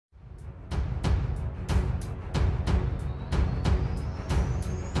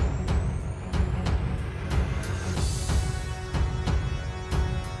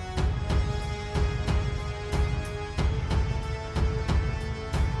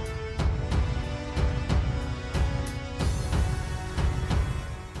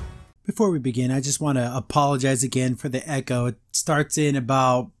Before we begin, I just want to apologize again for the echo. It starts in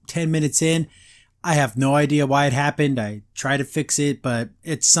about 10 minutes in. I have no idea why it happened. I try to fix it, but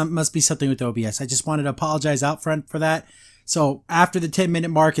must be something with OBS. I just wanted to apologize out front for that. So after the 10-minute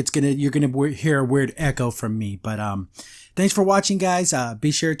mark, you're gonna hear a weird echo from me. But thanks for watching, guys.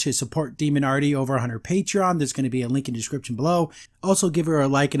 Be sure to support Demon Arty over on her Patreon. There's going to be a link in the description below. Also, give her a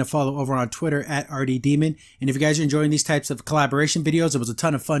like and a follow over on Twitter at @ArtyDemon. And if you guys are enjoying these types of collaboration videos, it was a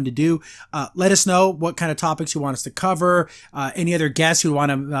ton of fun to do. Let us know what kind of topics you want us to cover. Any other guests who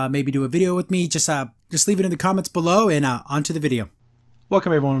want to maybe do a video with me, just leave it in the comments below, and on to the video.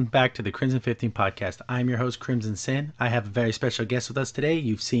 Welcome everyone back to the Crimson 15 podcast. I'm your host, Crimson Sin. I have a very special guest with us today.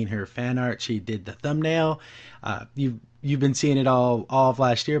 You've seen her fan art. She did the thumbnail. You've been seeing it all of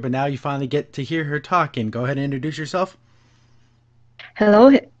last year, but now you finally get to hear her talk. And go ahead and introduce yourself.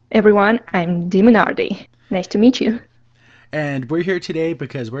 Hello everyone, I'm Demon Arty. Nice to meet you. And we're here today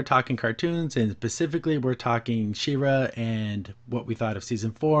because we're talking cartoons, and specifically we're talking She-Ra and what we thought of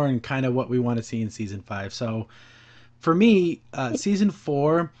season 4 and kind of what we want to see in season 5. So for me, season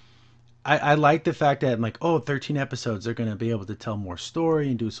 4, I like the fact that I'm like, 13 episodes, they're going to be able to tell more story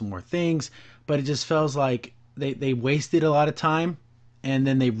and do some more things. But it just feels like they wasted a lot of time, and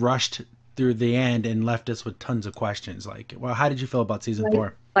then they rushed through the end and left us with tons of questions. Like, well, how did you feel about season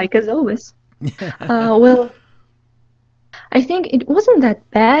 4? Like as always. Well, I think it wasn't that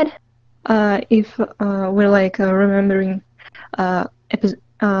bad. If we're like remembering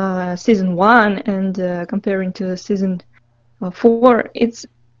season 1 and comparing to season 4, it's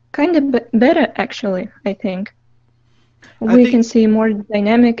kind of better actually. I think we can see more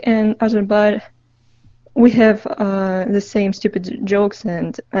dynamic and other, but we have the same stupid jokes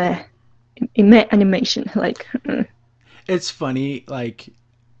and animation. Like it's funny, like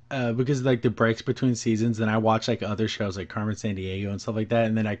because like the breaks between seasons, and I watch like other shows like Carmen Sandiego and stuff like that,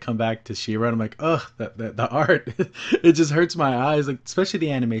 and then I come back to She-Ra and I'm like, ugh, the art it just hurts my eyes, like especially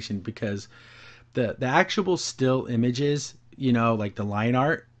the animation, because the actual still images, like the line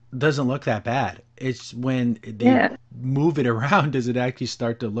art doesn't look that bad. It's when they move it around does it actually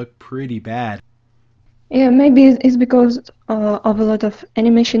start to look pretty bad. Yeah, maybe it's because of a lot of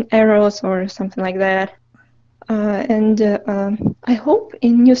animation errors or something like that. And I hope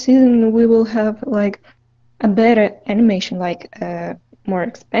in new season we will have like a better animation, like more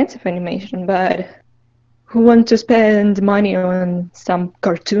expensive animation. But who wants to spend money on some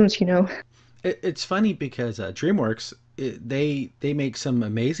cartoons, It's funny because DreamWorks, they make some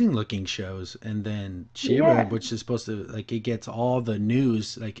amazing looking shows, and then She-Ra, which is supposed to, like, it gets all the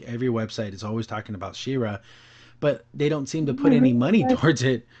news, like every website is always talking about She-Ra, but they don't seem to put any money towards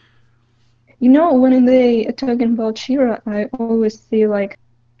it. When they talking about She-Ra, I always see like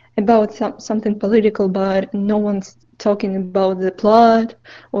about something political, but no one's talking about the plot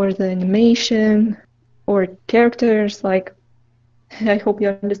or the animation or characters. Like, I hope you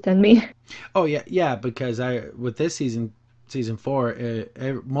understand me. Oh yeah, because with this season 4,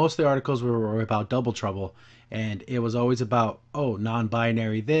 most of the articles were about Double Trouble, and it was always about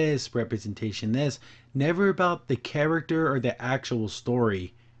non-binary this, representation this, never about the character or the actual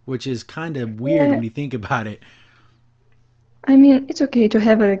story, which is kind of weird when you think about it. I mean, it's okay to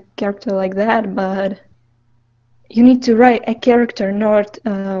have a character like that, but you need to write a character, not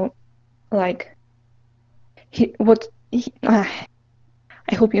like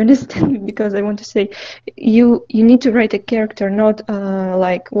I hope you understand me, because I want to say you need to write a character, not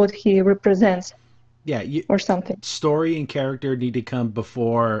like what he represents. Yeah, or something. Story and character need to come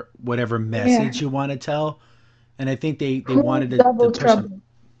before whatever message you want to tell, and I think they wanted to Double Trouble.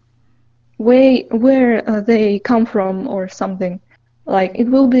 Where they come from or something. Like, it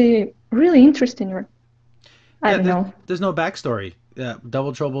will be really interesting. Or I don't know. There's no backstory.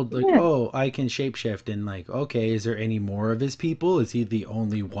 Double Trouble, like, I can shapeshift, and like, okay, is there any more of his people? Is he the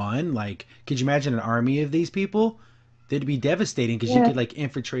only one? Like, could you imagine an army of these people? They'd be devastating, because you could like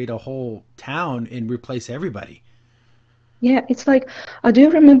infiltrate a whole town and replace everybody. Yeah, it's like, do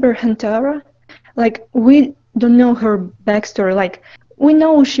you remember Hantara? Like, we don't know her backstory. Like, we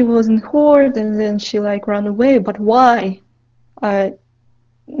know she was in Horde and then she like ran away, but why?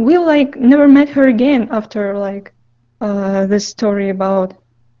 We like never met her again after like this story about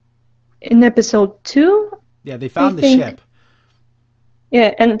in episode 2. Yeah, they found the ship.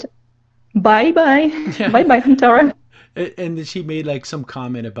 Yeah, and bye bye Hantara. And then she made like some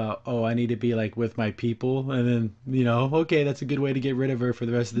comment about, I need to be like with my people, and then okay, that's a good way to get rid of her for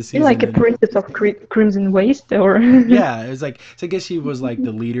the rest of the season. Like a princess of Crimson Waste, or yeah, it was like, so I guess she was like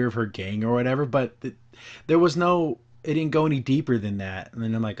the leader of her gang or whatever, but there was no, it didn't go any deeper than that. And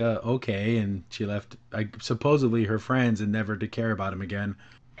then I'm like, okay, and she left, like, supposedly her friends, and never to care about him again.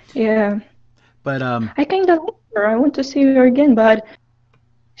 Yeah, But I kind of like her. I want to see her again, but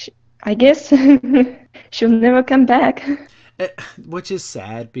sh I guess she'll never come back. which is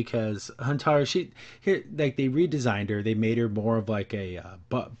sad because Huntara, she here like they redesigned her. They made her more of like a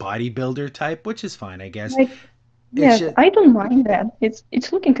bodybuilder type, which is fine, I guess. Like, It's yes, just I don't mind that.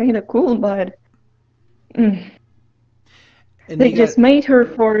 It's looking kind of cool, but mm, and they they got just made her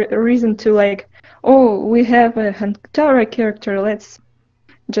for a reason to like, oh, we have a Hantara character. Let's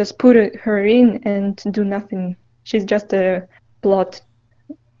just put her in and do nothing. She's just a plot.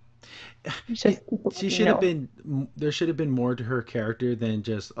 It's it, just people she should have know. been there should have been more to her character than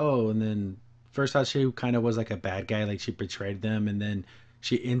just and then first off she kind of was like a bad guy, like she betrayed them, and then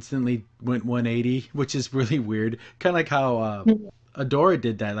she instantly went 180, which is really weird, kind of like how Adora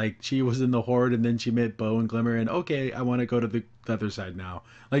did that. Like she was in the horde and then she met Bo and Glimmer and okay, I want to go to the other side now.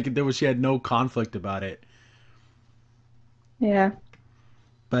 Like there was she had no conflict about it. Yeah.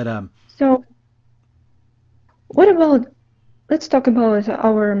 But So what about, let's talk about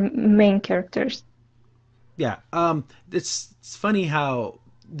our main characters. yeah, it's funny how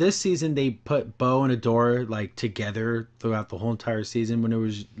this season they put Bo and Adora like together throughout the whole entire season. When it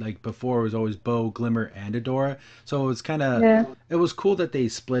was like before, it was always Bo, Glimmer, and Adora. So it was kind of Yeah. it was cool that they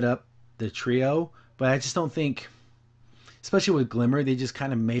split up the trio. But I just don't think, especially with Glimmer, they just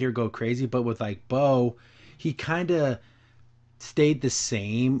kind of made her go crazy. But with like Bo, he kind of stayed the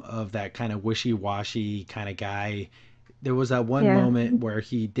same of that kind of wishy-washy kind of guy. There was that one Yeah. moment where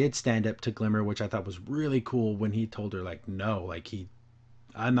he did stand up to Glimmer, which I thought was really cool when he told her like no, like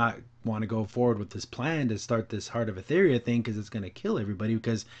I'm not want to go forward with this plan to start this Heart of Etheria thing because it's going to kill everybody,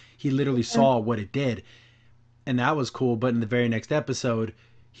 because he literally Yeah. saw what it did, and that was cool. But in the very next episode,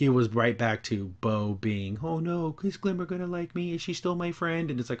 he was right back to Bo being, oh no, is Glimmer gonna like me? Is she still my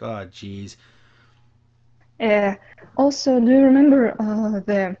friend? And it's like, oh geez. Yeah. Also, do you remember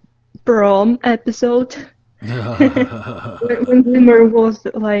the prom episode? When Glimmer was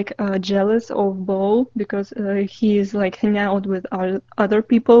like jealous of Bo because he is like hanging out with other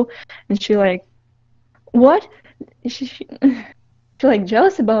people, and she like, what? She like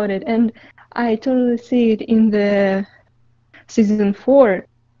jealous about it, and I totally see it in the season 4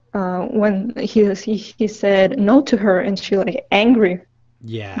 when he said no to her, and she like angry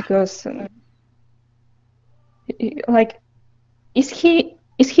Yeah, because like, is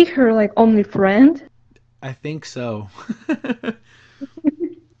he her like only friend? I think so.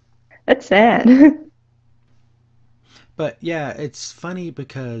 That's sad. But yeah, it's funny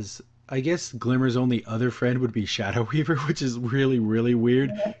because I guess Glimmer's only other friend would be Shadow Weaver, which is really, really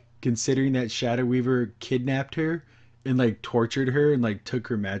weird considering that Shadow Weaver kidnapped her and like tortured her and like took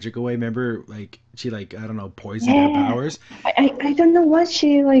her magic away. Remember, like she like I don't know poisoned her Yeah, powers. I don't know why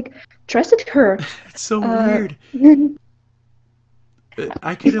she like trusted her. It's so Uh, weird.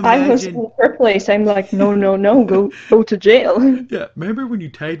 I could if I was imagine. in her place, I'm like, no, no, no, go to jail. Yeah, remember when you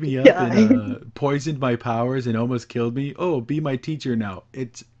tied me up and Die. poisoned my powers and almost killed me? Oh, be my teacher now.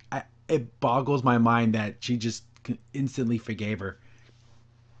 It boggles my mind that she just instantly forgave her.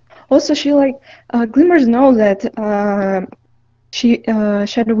 Also, she like Glimmers know that she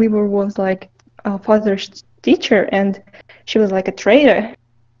Shadow Weaver was like father's teacher, and she was like a traitor,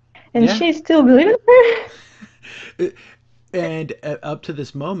 and Yeah. she still believed her. And up to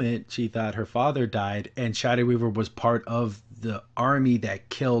this moment, she thought her father died, and Shadow Weaver was part of the army that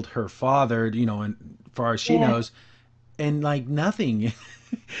killed her father. And far as she Yeah, knows, and like nothing.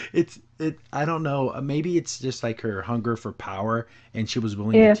 It. I don't know. Maybe it's just like her hunger for power, and she was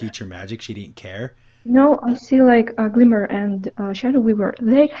willing to yeah. teach her magic. She didn't care. No, I see like Glimmer and Shadow Weaver.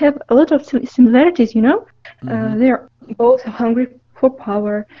 They have a lot of similarities, you know? Hmm. They're both hungry for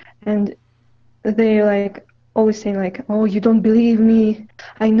power, and they like always say like, "Oh, you don't believe me.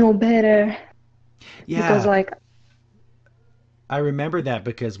 I know better." Because Yeah, like, I remember that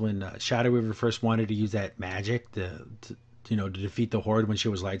because when Shadow Weaver first wanted to use that magic to defeat the Horde when she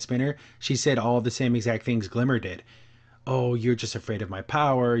was Light Spinner, she said all the same exact things Glimmer did. Oh, you're just afraid of my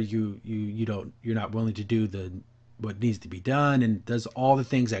power. You're not willing to do the what needs to be done, and does all the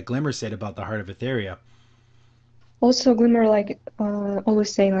things that Glimmer said about the Heart of Etheria. also Glimmer like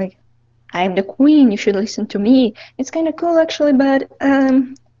always saying like, "I'm the queen. You should listen to me." It's kind of cool actually, but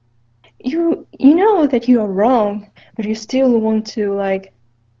you know that you are wrong, but you still want to like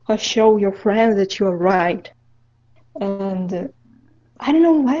show your friends that you are right. And I don't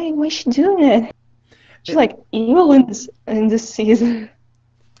know why she's doing it. She's It, like evil in this season.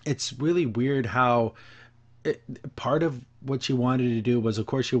 it's really weird how part of what she wanted to do was, of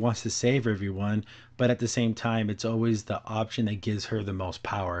course, she wants to save everyone, but at the same time, it's always the option that gives her the most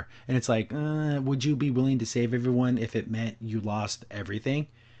power. And it's like, would you be willing to save everyone if it meant you lost everything?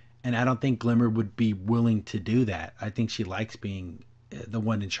 And I don't think Glimmer would be willing to do that. I think she likes being the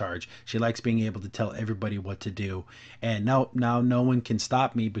one in charge. She likes being able to tell everybody what to do. And now no one can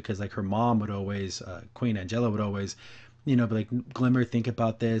stop me because like her mom would always, Queen Angela would always, be like, Glimmer, think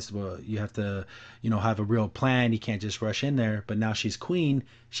about this. Well, you have to, have a real plan. You can't just rush in there. But now she's queen.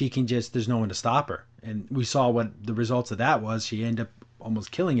 She can just, there's no one to stop her. And we saw what the results of that was. She ended up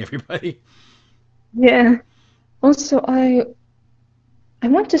almost killing everybody. Yeah. Also, I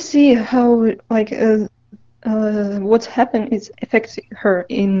want to see how like what's happened is affecting her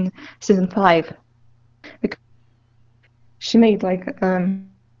in season 5 because she made like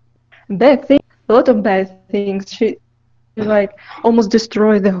bad things, a lot of bad things. She like almost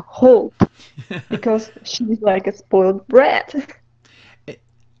destroyed the hope because she's like a spoiled brat.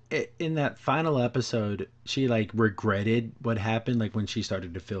 In that final episode, she like regretted what happened, like when she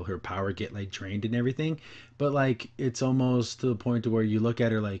started to feel her power get like drained and everything. But like, it's almost to the point to where you look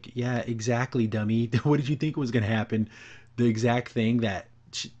at her like, yeah, exactly, dummy. What did you think was going to happen? The exact thing that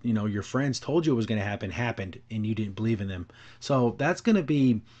your friends told you was going to happen happened, and you didn't believe in them. So that's going to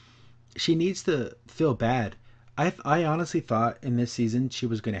be. She needs to feel bad. I honestly thought in this season she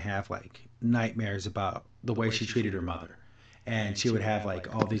was going to have like nightmares about the way she treated her mother, and she would have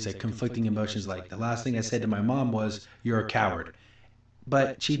like all these like conflicting emotions. Like the last thing I said to my mom was, "You're a coward,"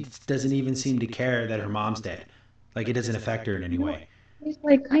 but she doesn't even seem to care that her mom's dead. Like it doesn't affect her in any No, way. she's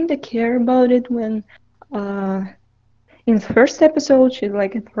like kind of care about it when uh in the first episode she's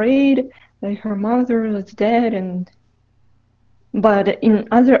like afraid that her mother is dead, and but in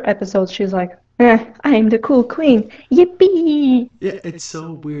other episodes she's like, I'm the cool queen, yippee. Yeah, it's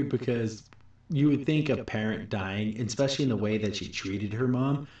so weird because you would think a parent dying, especially in the way that she treated her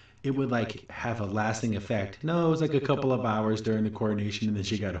mom, it would like have a lasting effect. No, it was like a couple of hours during the coronation and then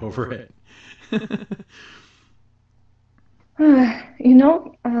she got over it. You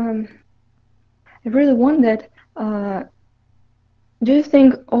know, I really want that. Uh, do you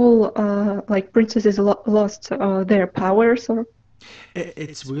think all like princesses lost their powers, or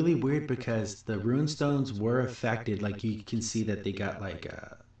It's really weird because the runestones were affected. Like you can see that they got like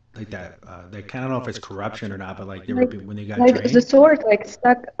that. They kind of know if it's corruption or not, but like they were like when they got like the drained. sword like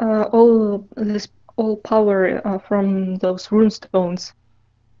suck all power from those runestones?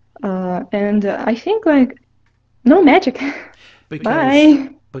 And I think like no magic. because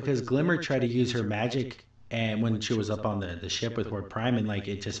Bye. because Glimmer tried to use her magic, and when she was up on the ship with Lord Prime, and like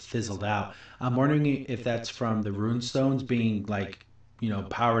it just fizzled out. I'm wondering if that's from the rune stones being like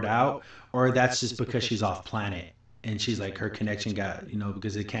powered out, or that's just because she's off planet and she's like her connection got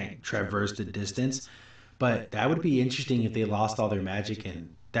because it can't traverse the distance. But that would be interesting if they lost all their magic,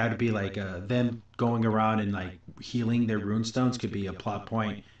 and that would be like them going around and like healing their rune stones could be a plot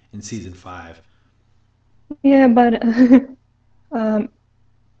point in season 5. Yeah, but um,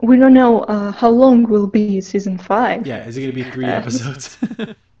 we don't know how long will be season 5. Yeah, is it going to be 3 episodes?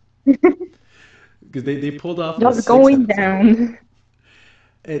 Because they pulled off the Just sixth going episode. down.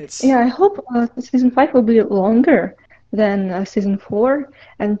 It's Yeah, I hope season 5 will be longer than season 4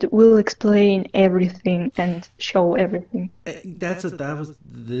 and will explain everything and show everything. that was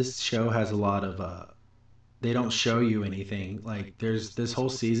this show has a lot of they don't show you anything. Like there's this whole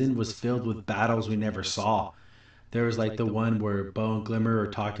season was filled with battles we never saw. There was like the one where Bo and Glimmer are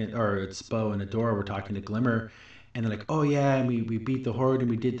talking, or it's Bo and Adora were talking to Glimmer, and they're like, "Oh yeah, and we beat the horde and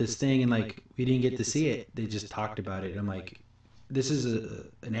we did this thing, and like we didn't get to see it. They just talked about it." I'm like, "This is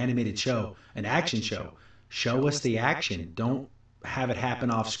an animated show, an action show. Show us the action. Don't have it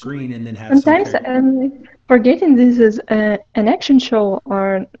happen off screen and then have some Sometimes character." I'm forgetting this is an action show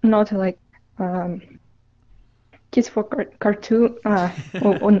or not like um, kids for cartoon.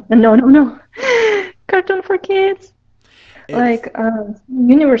 No. Cartoon for kids. It's Like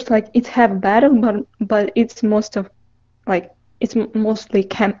universe, like it have battle, but it's most of like it's mostly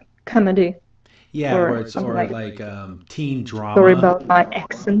comedy yeah, where or it's something or like. like teen Sorry drama. about my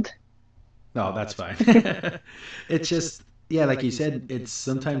accent. No, that's fine. It's just yeah, like you said, it's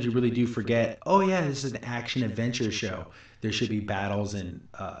sometimes you really do forget. Oh yeah, this is an action adventure show. There should be battles and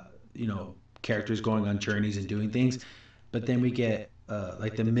you know characters going on journeys and doing things. But then we get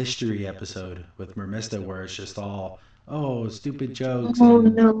like the mystery episode with Mermista, where it's just all stupid jokes Oh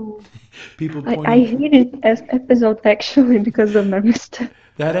and no. people I pointing. hated this episode actually because of my mistake.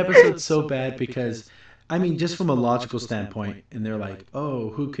 That episode's so bad because I mean, just from a logical standpoint, and they're like, "Oh,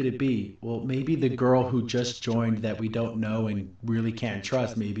 who could it be?" Well, maybe the girl who just joined that we don't know and really can't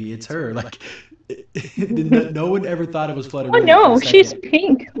trust. Maybe it's her. Like, no one ever thought it was Oh Fluttershy for a no, she's second.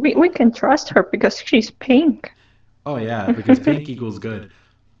 pink. We can trust her because she's pink. Oh yeah, because pink equals good.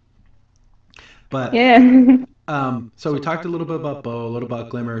 But Yeah. so we talked a little bit about Bo, a little about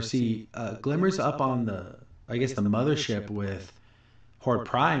Glimmer. See, Glimmer's up on the, I guess, the mothership with Horde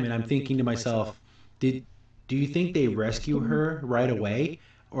Prime, and I'm thinking to myself, did do you think they rescue her right away,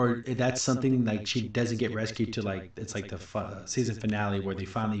 or that's something like she doesn't get rescued to like it's like the season finale where they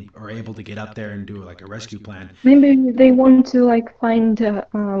finally are able to get up there and do like a rescue plan? Maybe they want to like find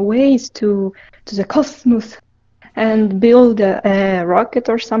ways to the cosmos and build a rocket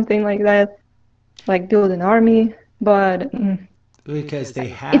or something like that, like build an army. But Because they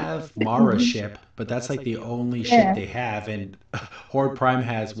it, have Mara's ship, but that's like the only ship yeah, they have, and Horde Prime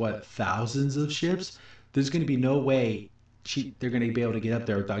has what, thousands of ships. There's going to be no way they're going to be able to get up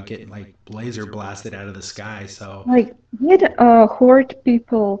there without getting like laser blasted out of the sky. So like did horde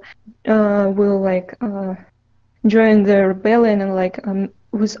people will like join the rebellion and like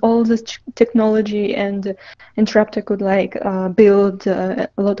with all this technology and Entrapta could like build a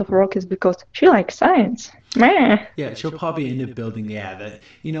lot of rockets because she likes science. Meh. yeah, she'll probably end up building. Yeah, that,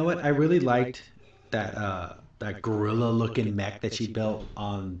 you know what? I really liked that gorilla looking mech that she built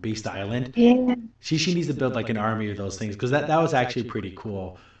on Beast Island. Yeah, She needs to build like an army of those things because that was actually pretty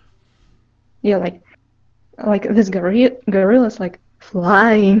cool. yeah, like this gorilla's like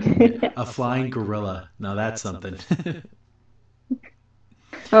flying. Yeah, a flying gorilla. Now that's something.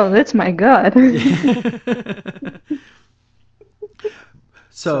 Oh, that's my god.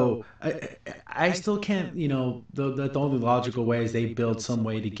 So I still can't, the only logical way is they build some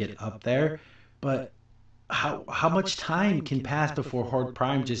way to get up there, but how much time can pass before Horde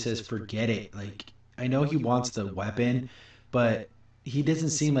Prime just says forget it? Like, I know he wants the weapon, but he doesn't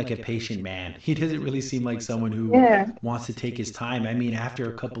seem like a patient man. He doesn't really seem like someone who Yeah. wants to take his time. I mean, after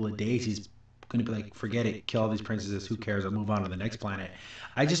a couple of days, he's going to be like, forget it, kill all these princesses. Who cares? I'll move on to the next planet.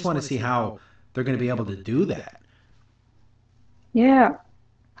 I just want to see how they're going to be able to do that. Yeah.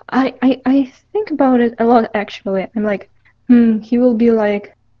 I think about it a lot actually. I'm like, he will be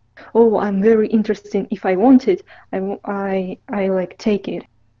like, oh, I'm very interested. If I want it, I like take it,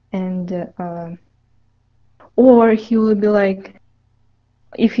 and or he will be like,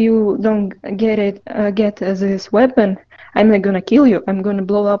 if you don't get this weapon, I'm not gonna kill you. I'm gonna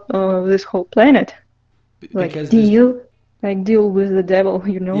blow up this whole planet. Like Because there's deal with the devil,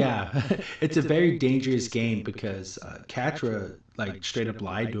 you know? Yeah, it's a very dangerous game because Katra like straight up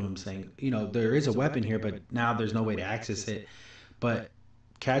lied to him, saying, there is a weapon here, but now there's no way to access it. But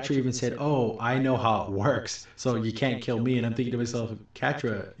Katra even said, "Oh, I know how it works, so you can't kill me." And I'm thinking to myself,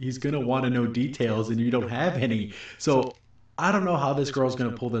 Katra, he's gonna want to know details, and you don't have any. So I don't know how this girl's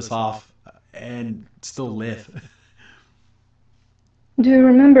gonna pull this off and still live. Do you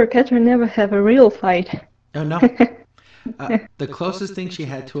remember Catherine never have a real fight? Oh no, the closest thing she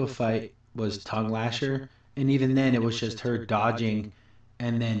had to a fight was Tongue Lasher, and even then it was just her dodging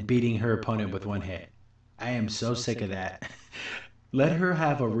and then beating her opponent with one hit. I am so sick of that. Let her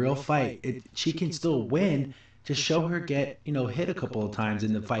have a real fight. She can still win. Just show her get hit a couple of times,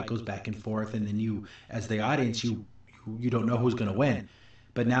 and the fight goes back and forth, and then you, as the audience, you don't know who's gonna win.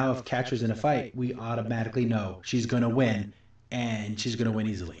 But now if Catcher's in a fight, we automatically know she's gonna win, and she's gonna win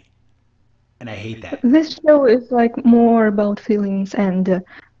easily. And I hate that. This show is like more about feelings and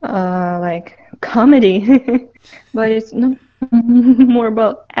like comedy, but it's not more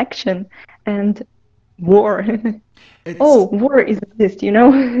about action and war. Oh, It's war is this, you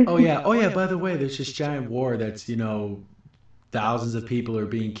know? oh yeah. By the way, there's this giant war that's thousands of people are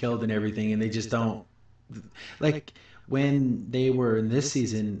being killed and everything, and they just don't like when they were in this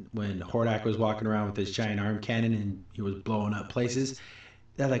season when Hordak was walking around with this giant arm cannon and he was blowing up places.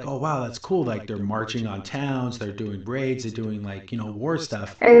 They're like, oh wow, that's cool. Like they're marching on towns, they're doing raids, they're doing like war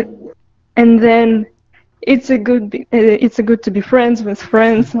stuff. And, and then it's a good to be friends with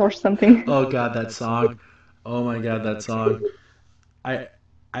friends or something. Oh god, that song. Oh my god, that song. I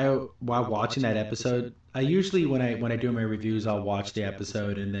I while watching that episode, I usually when I do my reviews, I'll watch the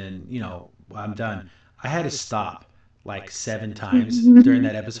episode and then I'm done. I had to stop like 7 times during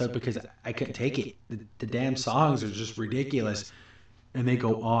that episode because I couldn't take it. The damn songs are just ridiculous, and they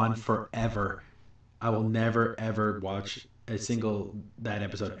go on forever. I will never ever watch a single that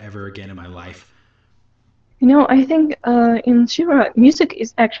episode ever again in my life. You know, I think in Shiva, music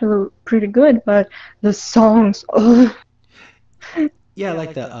is actually pretty good, but the songs, oh, Yeah,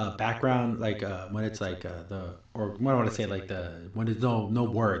 like the background, like when it's like or what I want to say, like when there's no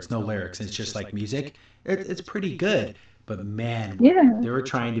words, no lyrics, and it's just like music. It's pretty good, but man, yeah. they were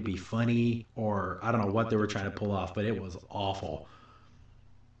trying to be funny, or I don't know what they were trying to pull off, but it was awful.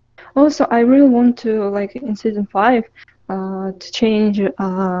 Also, I really want to, like, in season 5, to change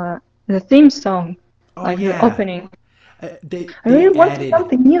the theme song, Oh like the yeah, opening. they I they really want added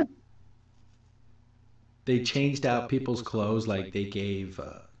something new. they changed out people's clothes, like they gave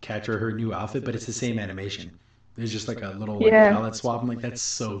Catra her new outfit, but it's the same animation. There's just like a little like Yeah, palette swap. I'm like, that's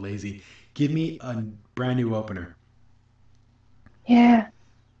so lazy. Give me a brand new opener. yeah.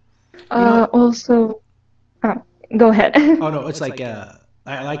 You know, Also, uh, go ahead. oh no, it's like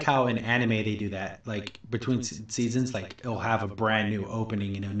I like how in anime they do that. Like between seasons, like it'll have a brand new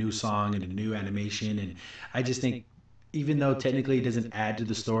opening and a new song and a new animation. And I just think, even though technically it doesn't add to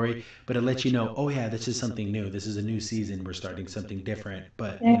the story, but it lets you know, oh yeah, this is something new. This is a new season. We're starting something different,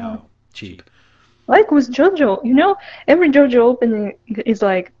 but Yeah. cheap. Like with JoJo, every JoJo opening is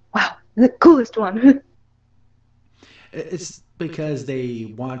like, wow, the coolest one. It's because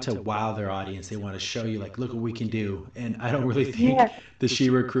they want to wow their audience. They want to show you, like, look what we can do. And I don't really Yeah. think the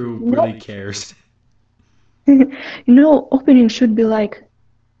Shira crew You really know, cares. opening should be like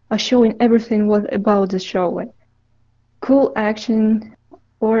a showing everything what about the show, like cool action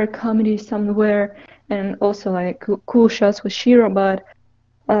or comedy somewhere, and also like cool shots with Shira. But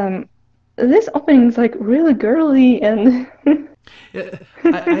um, this opening is like really girly and Yeah,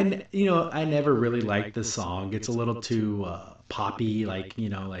 I never really liked the song. It's a little too poppy, like,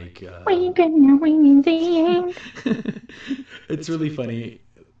 like it's really funny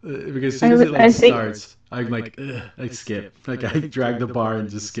because as soon as it like I think starts, I'm like, ugh, I skip. Like I drag the bar and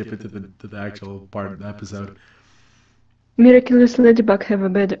just skip it to the actual part of the episode. Miraculous Ladybug have a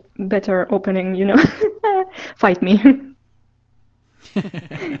better opening. Fight me.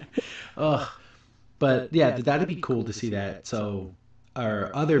 Ugh. But yeah, that'd be cool to see that. So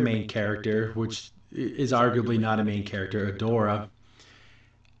our other main character, which is arguably not a main character, Adora.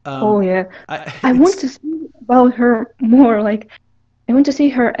 Oh Um, yeah. I want it's to see about her more. Like I want to see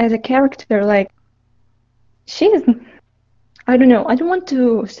her as a character. Like she's. I don't know. I don't want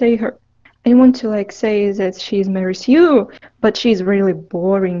to say her. I want to like say that she's Mary Sue, but she's really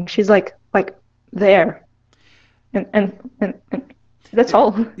boring. She's like there, and that's it,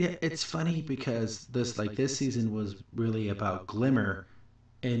 all. yeah, it's funny because this season was really about Glimmer,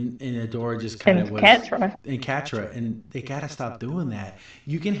 and Adora just kind And of was Catra. in Catra, and they gotta stop doing that.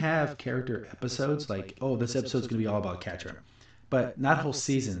 You can have character episodes like, oh, this episode's gonna be all about Catra, but not whole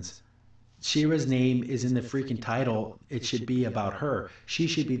seasons. Shira's name is in the freaking title. It should be about her. She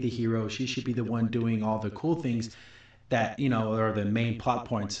should be the hero. She should be the one doing all the cool things that, are the main plot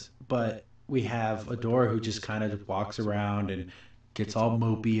points. But we have Adora who just kind of walks around and gets all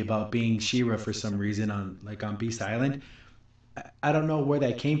mopey about being Shira for some reason on Beast Island. I don't know where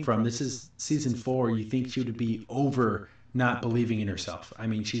that came from. This is season 4. You think she would be over not believing in herself. I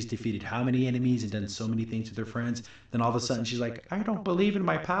mean, she's defeated how many enemies and done so many things with her friends. Then all of a sudden she's like, I don't believe in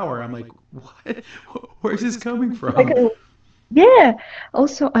my power. I'm like, what? Where's this coming Like from? yeah.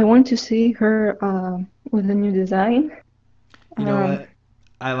 Also, I want to see her with a new design. You know Um, what?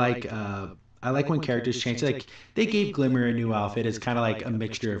 I like uh I like when characters change. Like they gave Glimmer a new outfit. It's kind of like a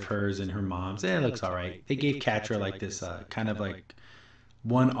mixture of hers and her mom's. It looks all right. They gave Catra like this kind of like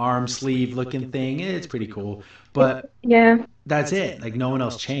one arm sleeve looking thing. It's pretty cool. But yeah. that's it. Like no one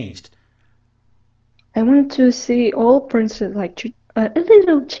else changed. I want to see all princes like a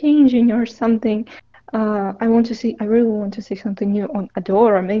little changing or something. I really want to see something new on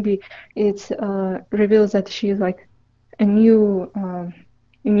Adora. Maybe it's reveals that she's like a new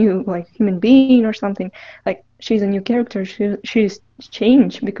like human being or something. Like she's a new character. She's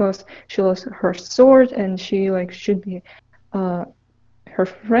changed because she lost her sword and she like should be. Uh, her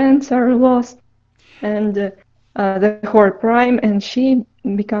friends are lost and the Horde Prime, and she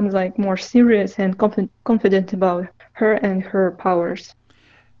becomes like more serious and confident about her and her powers.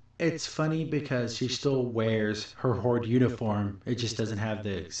 It's funny because she still wears her Horde uniform. It just doesn't have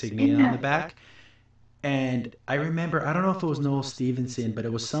the insignia on the Yeah. back. And I remember, I don't know if it was Noel Stevenson, but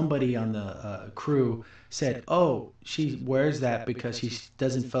it was somebody on the crew said, "Oh, she wears that because she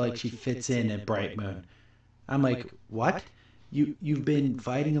doesn't feel like she fits in at Bright Moon." I'm like, "What? You've been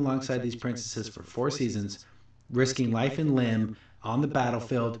fighting alongside these princesses for 4 seasons, risking life and limb on the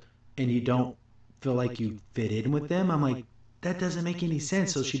battlefield, and you don't feel like you fit in with them?" I'm like, that doesn't make any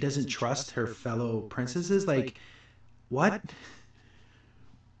sense. So she doesn't trust her fellow princesses? Like, what?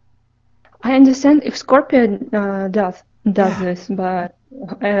 I understand if Scorpion does Yeah. this, but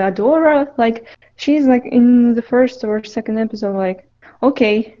Adora, like she's like in the first or second episode, like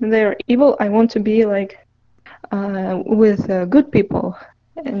okay, they're evil. I want to be like with good people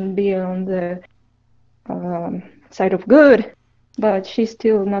and be on the side of good, but she's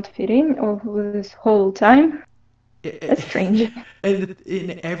still not fitting of this whole time. That's strange.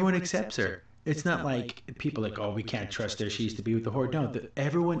 And everyone accepts her. it's not like people like, oh, we can't trust her. She used to be with the Horde. No,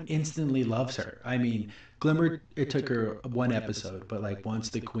 everyone instantly loves her. I mean, Glimmer, it took her one episode, but like once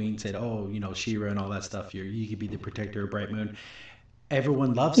the Queen said, oh, She-Ra and all that stuff, you could be the protector of Bright Moon.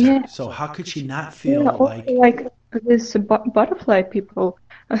 Everyone loves her. Yeah, So how could she not yeah. feel Also, like, like this butterfly people.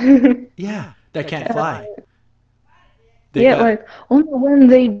 yeah, that can't fly? They Yeah, got like only when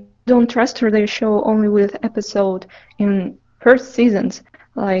they don't trust her, they show only with episode in first seasons,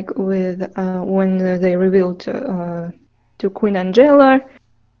 like with when they revealed to Queen Angela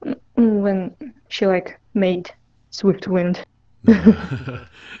when she like made Swiftwind.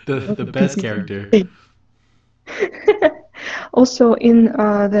 the best character. Also in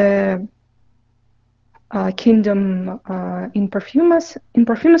the kingdom in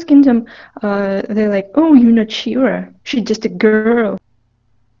Perfuma's kingdom, they're like, oh, you're not Shira, she's just a girl.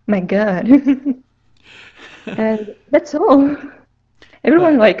 My God. And that's all.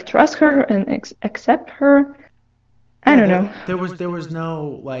 Everyone But like trusts her and accept her. I yeah, don't there know. there was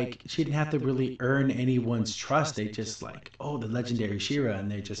no like she didn't have to really earn anyone's trust. They just like, oh, the legendary Shira,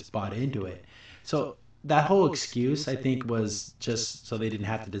 and they just bought into it. So that whole excuse, I think, was just so they didn't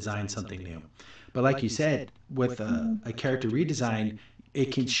have to design something new. But like you said, with a character redesign,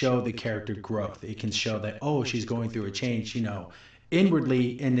 it can show the character growth. It can show that, oh, she's going through a change,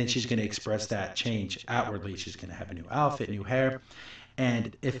 inwardly, and then she's going to express that change outwardly. She's going to have a new outfit, new hair.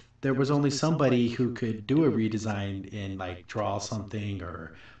 And if there was only somebody who could do a redesign and like draw something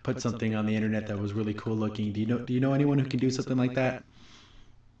or put something on the internet that was really cool looking, do you know anyone who can do something like that?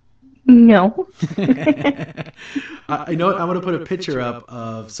 No. I know what, I'm gonna put a picture up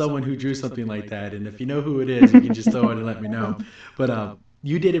of someone who drew something like that, and if you know who it is, you can just throw it and let me know. But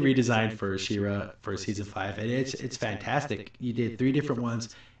you did a redesign for She-Ra for season 5, and it's fantastic. You did 3 different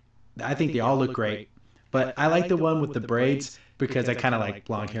ones. I think they all look great, but I like the one with the braids because I kind of like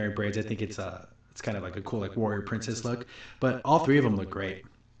long hair and braids. I think it's kind of like a cool like warrior princess look. But all 3 of them look great.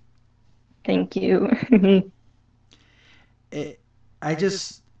 Thank you. It, I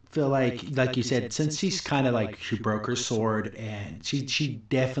just feel like you said, since she's kind of like she broke her sword, and she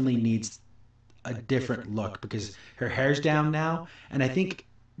definitely needs a different look because her hair's down now, and I think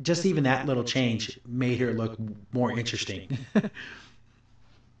just even that little change made her look more interesting.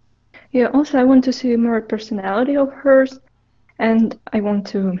 Yeah, also I want to see more personality of hers, and I want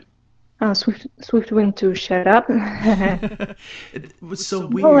to Swiftwind to shut up. It was so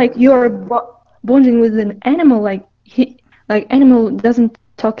More weird. like you're bonding with an animal, like animal doesn't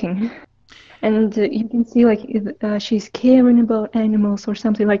talking, and you can see like she's caring about animals or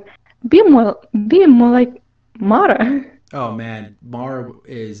something. Like be more like Mara. Oh man, Mara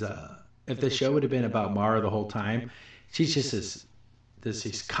is if the show would have been about Mara the whole time, she's just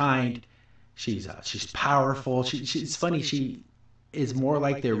she's kind, she's powerful. It's funny, she is more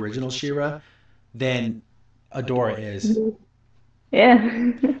like the original Shira than Adora is.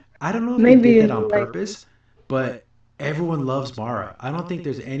 Yeah. I don't know if they did Maybe that on like purpose, but everyone loves Mara. I don't think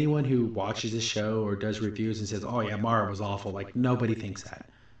there's anyone who watches this show or does reviews and says, "Oh yeah, Mara was awful." Like nobody thinks that.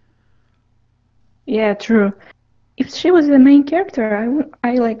 yeah, true. If she was the main character,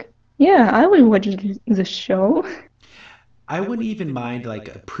 I like yeah, I would watch the show. I wouldn't even mind like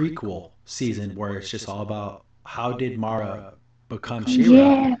a prequel season where it's just all about how did Mara become Shira?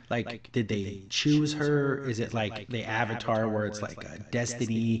 Yeah. Like, did they choose her? Is it like the Avatar where it's like a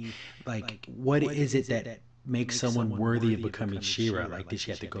destiny? Like, what is it that makes someone worthy of becoming Shira? Like, did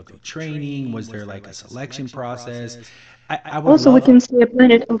she have to go through training? Was there like a selection process? I would Also, we love can see a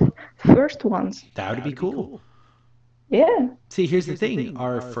planet of first ones. that. Would be cool. Yeah. See, here's the thing: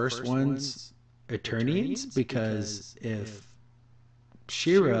 our first ones Eternians, because if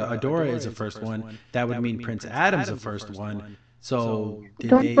Shira, Adora is the first one. That would mean Prince Adam's the first one. So did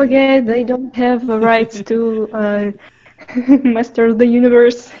Don't they? forget, they don't have the rights to master the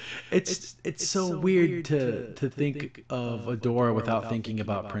universe. It's so weird to think of Adora without thinking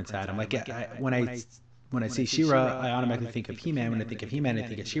about Prince Adam. Like when I see Shira, I automatically think of He-Man. When I think of He-Man, I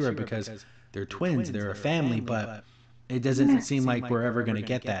think of Shira because they're twins, they're a family. But it doesn't seem like we're ever gonna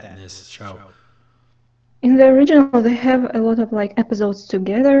get that in this show. In the original, they have a lot of like episodes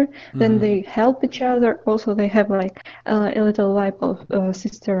together. Then Hmm. they help each other. Also, they have like a little vibe of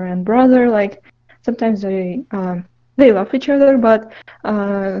sister and brother. Like sometimes they love each other, but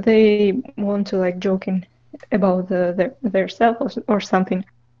they want to like joking about their self or something,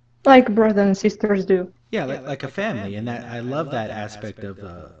 like brother and sisters do. Yeah, like a family, and that I love that aspect of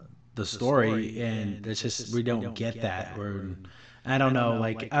the story, and it's just we don't get that. Or I don't know,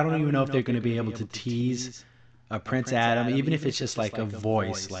 like I don't even know if they're going to be able to tease Prince Adam, even if it's just like a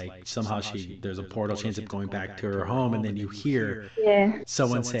voice, like somehow there's a portal, she ends up going back to her home, and then you hear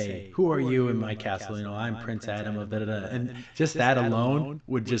someone say, "Who are you in my castle?" You know, I'm Prince Adam of da da da, and just that alone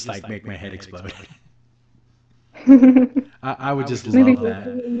would just like make my head explode. I would just Maybe love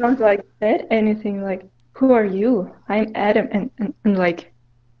that. not like said anything like, "Who are you? I'm Adam," and like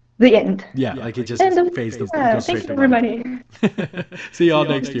the end. Yeah, like it just End of goes thanks straight to everybody. black. See y'all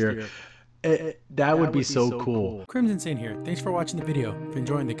next year. That would be so cool. Crimson Saint here. Thanks for watching the video. If you're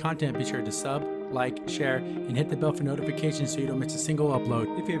enjoying the content, be sure to sub, like, share, and hit the bell for notifications so you don't miss a single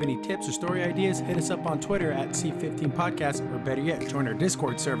upload. If you have any tips or story ideas, hit us up on Twitter at C15 Podcast, or better yet, join our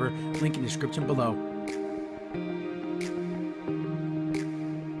Discord server, link in the description below.